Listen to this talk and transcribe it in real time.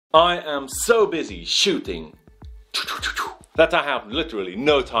I am so busy shooting that I have literally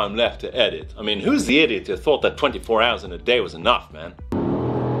no time left to edit. I mean, who's the idiot who thought that 24 hours in a day was enough, man?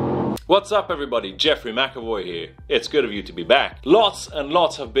 What's up everybody, Jeffrey McAvoy here. It's good of you to be back. Lots and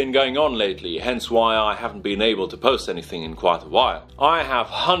lots have been going on lately, hence why I haven't been able to post anything in quite a while. I have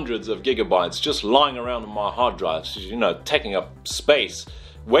hundreds of gigabytes just lying around on my hard drives, you know, taking up space,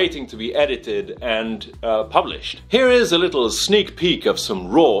 waiting to be edited and published. Here is a little sneak peek of some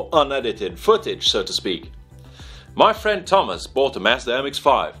raw, unedited footage, so to speak. My friend Thomas bought a Mazda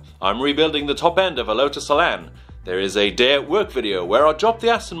MX-5. I'm rebuilding the top end of a Lotus Elan. There is a day at work video where I drop the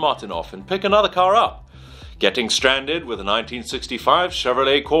Aston Martin off and pick another car up. Getting stranded with a 1965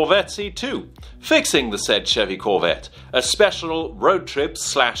 Chevrolet Corvette C2. Fixing the said Chevy Corvette. A special road trip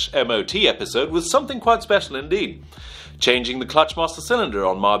 / MOT episode with something quite special indeed. Changing the clutch master cylinder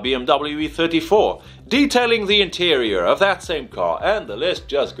on my BMW E34. Detailing the interior of that same car, and the list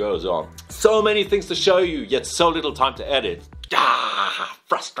just goes on. So many things to show you, yet so little time to edit.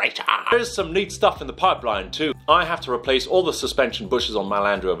 Frustrator. There's some neat stuff in the pipeline too. I have to replace all the suspension bushes on my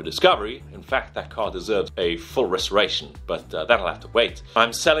Land Rover Discovery. In fact, that car deserves a full restoration, but that'll have to wait.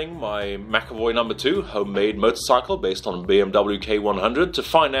 I'm selling my McAvoy No. 2 homemade motorcycle based on BMW K100 to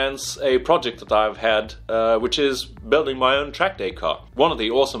finance a project that I've had, which is building my own track day car. One of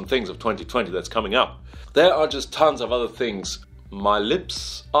the awesome things of 2020 that's coming up. There are just tons of other things. My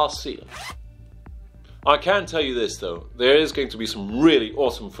lips are sealed. I can tell you this though, there is going to be some really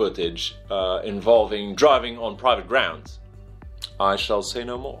awesome footage involving driving on private grounds. I shall say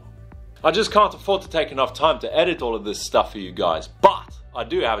no more. I just can't afford to take enough time to edit all of this stuff for you guys, but I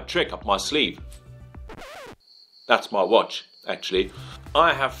do have a trick up my sleeve. That's my watch, actually.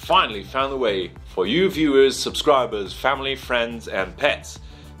 I have finally found a way for you viewers, subscribers, family, friends and pets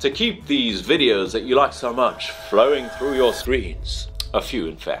to keep these videos that you like so much flowing through your screens. A few,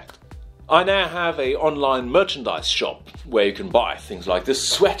 in fact. I now have an online merchandise shop where you can buy things like this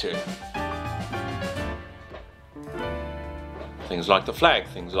sweater, things like the flag,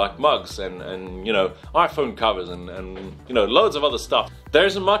 things like mugs and you know, iPhone covers and you know, loads of other stuff. There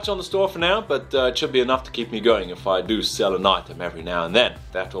isn't much on the store for now, but it should be enough to keep me going if I do sell an item every now and then.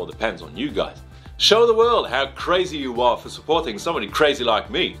 That all depends on you guys. Show the world how crazy you are for supporting somebody crazy like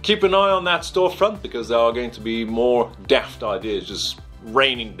me. Keep an eye on that storefront because there are going to be more daft ideas just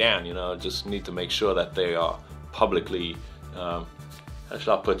raining down, you know. Just need to make sure that they are publicly, how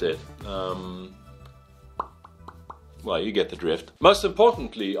shall I put it, well, you get the drift. Most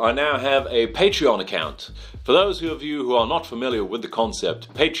importantly, I now have a Patreon account. For those of you who are not familiar with the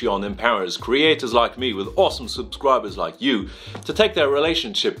concept, Patreon empowers creators like me with awesome subscribers like you to take their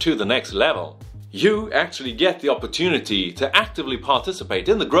relationship to the next level. You actually get the opportunity to actively participate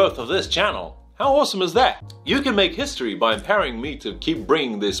in the growth of this channel. How awesome is that? You can make history by empowering me to keep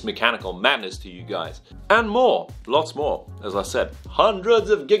bringing this mechanical madness to you guys. And more, lots more. As I said, hundreds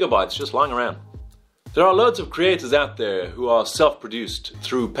of gigabytes just lying around. There are loads of creators out there who are self-produced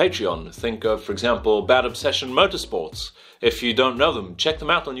through Patreon. Think of, for example, Bad Obsession Motorsports. If you don't know them, check them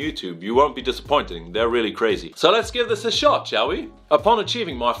out on YouTube. You won't be disappointed. They're really crazy. So let's give this a shot, shall we? Upon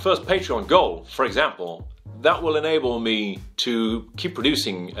achieving my first Patreon goal, for example, that will enable me to keep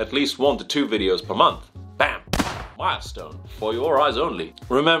producing at least 1 to 2 videos per month. Bam! Milestone. For your eyes only.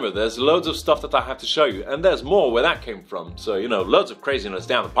 Remember, there's loads of stuff that I have to show you, and there's more where that came from. So, you know, loads of craziness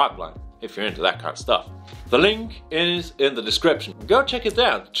down the pipeline, if you're into that kind of stuff. The link is in the description. Go check it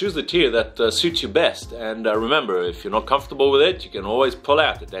out. Choose the tier that suits you best. And remember, if you're not comfortable with it, you can always pull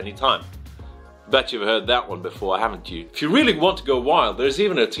out at any time. Bet you've heard that one before, haven't you? If you really want to go wild, there's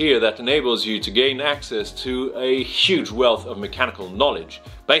even a tier that enables you to gain access to a huge wealth of mechanical knowledge.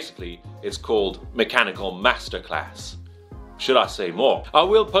 Basically, it's called Mechanical Masterclass. Should I say more? I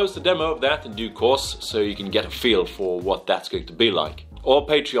will post a demo of that in due course, so you can get a feel for what that's going to be like. All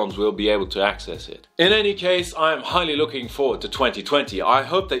Patreons will be able to access it. In any case, I am highly looking forward to 2020. I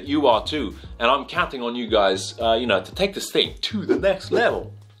hope that you are too, and I'm counting on you guys, you know, to take this thing to the next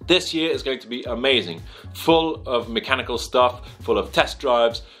level. This year is going to be amazing, full of mechanical stuff, full of test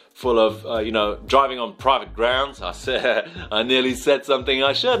drives, full of, you know, driving on private grounds. I nearly said something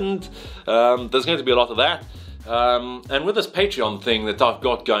I shouldn't. There's going to be a lot of that. And with this Patreon thing that I've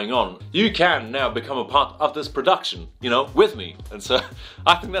got going on, you can now become a part of this production, you know, with me. And so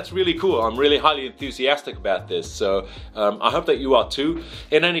I think that's really cool. I'm really highly enthusiastic about this. So I hope that you are too.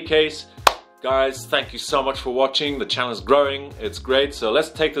 In any case, guys, thank you so much for watching. The channel is growing. It's great. So let's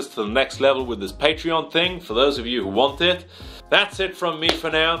take this to the next level with this Patreon thing for those of you who want it. That's it from me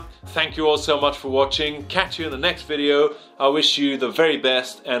for now. Thank you all so much for watching. Catch you in the next video. I wish you the very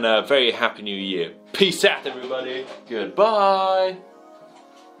best and a very happy new year. Peace out, everybody. Goodbye.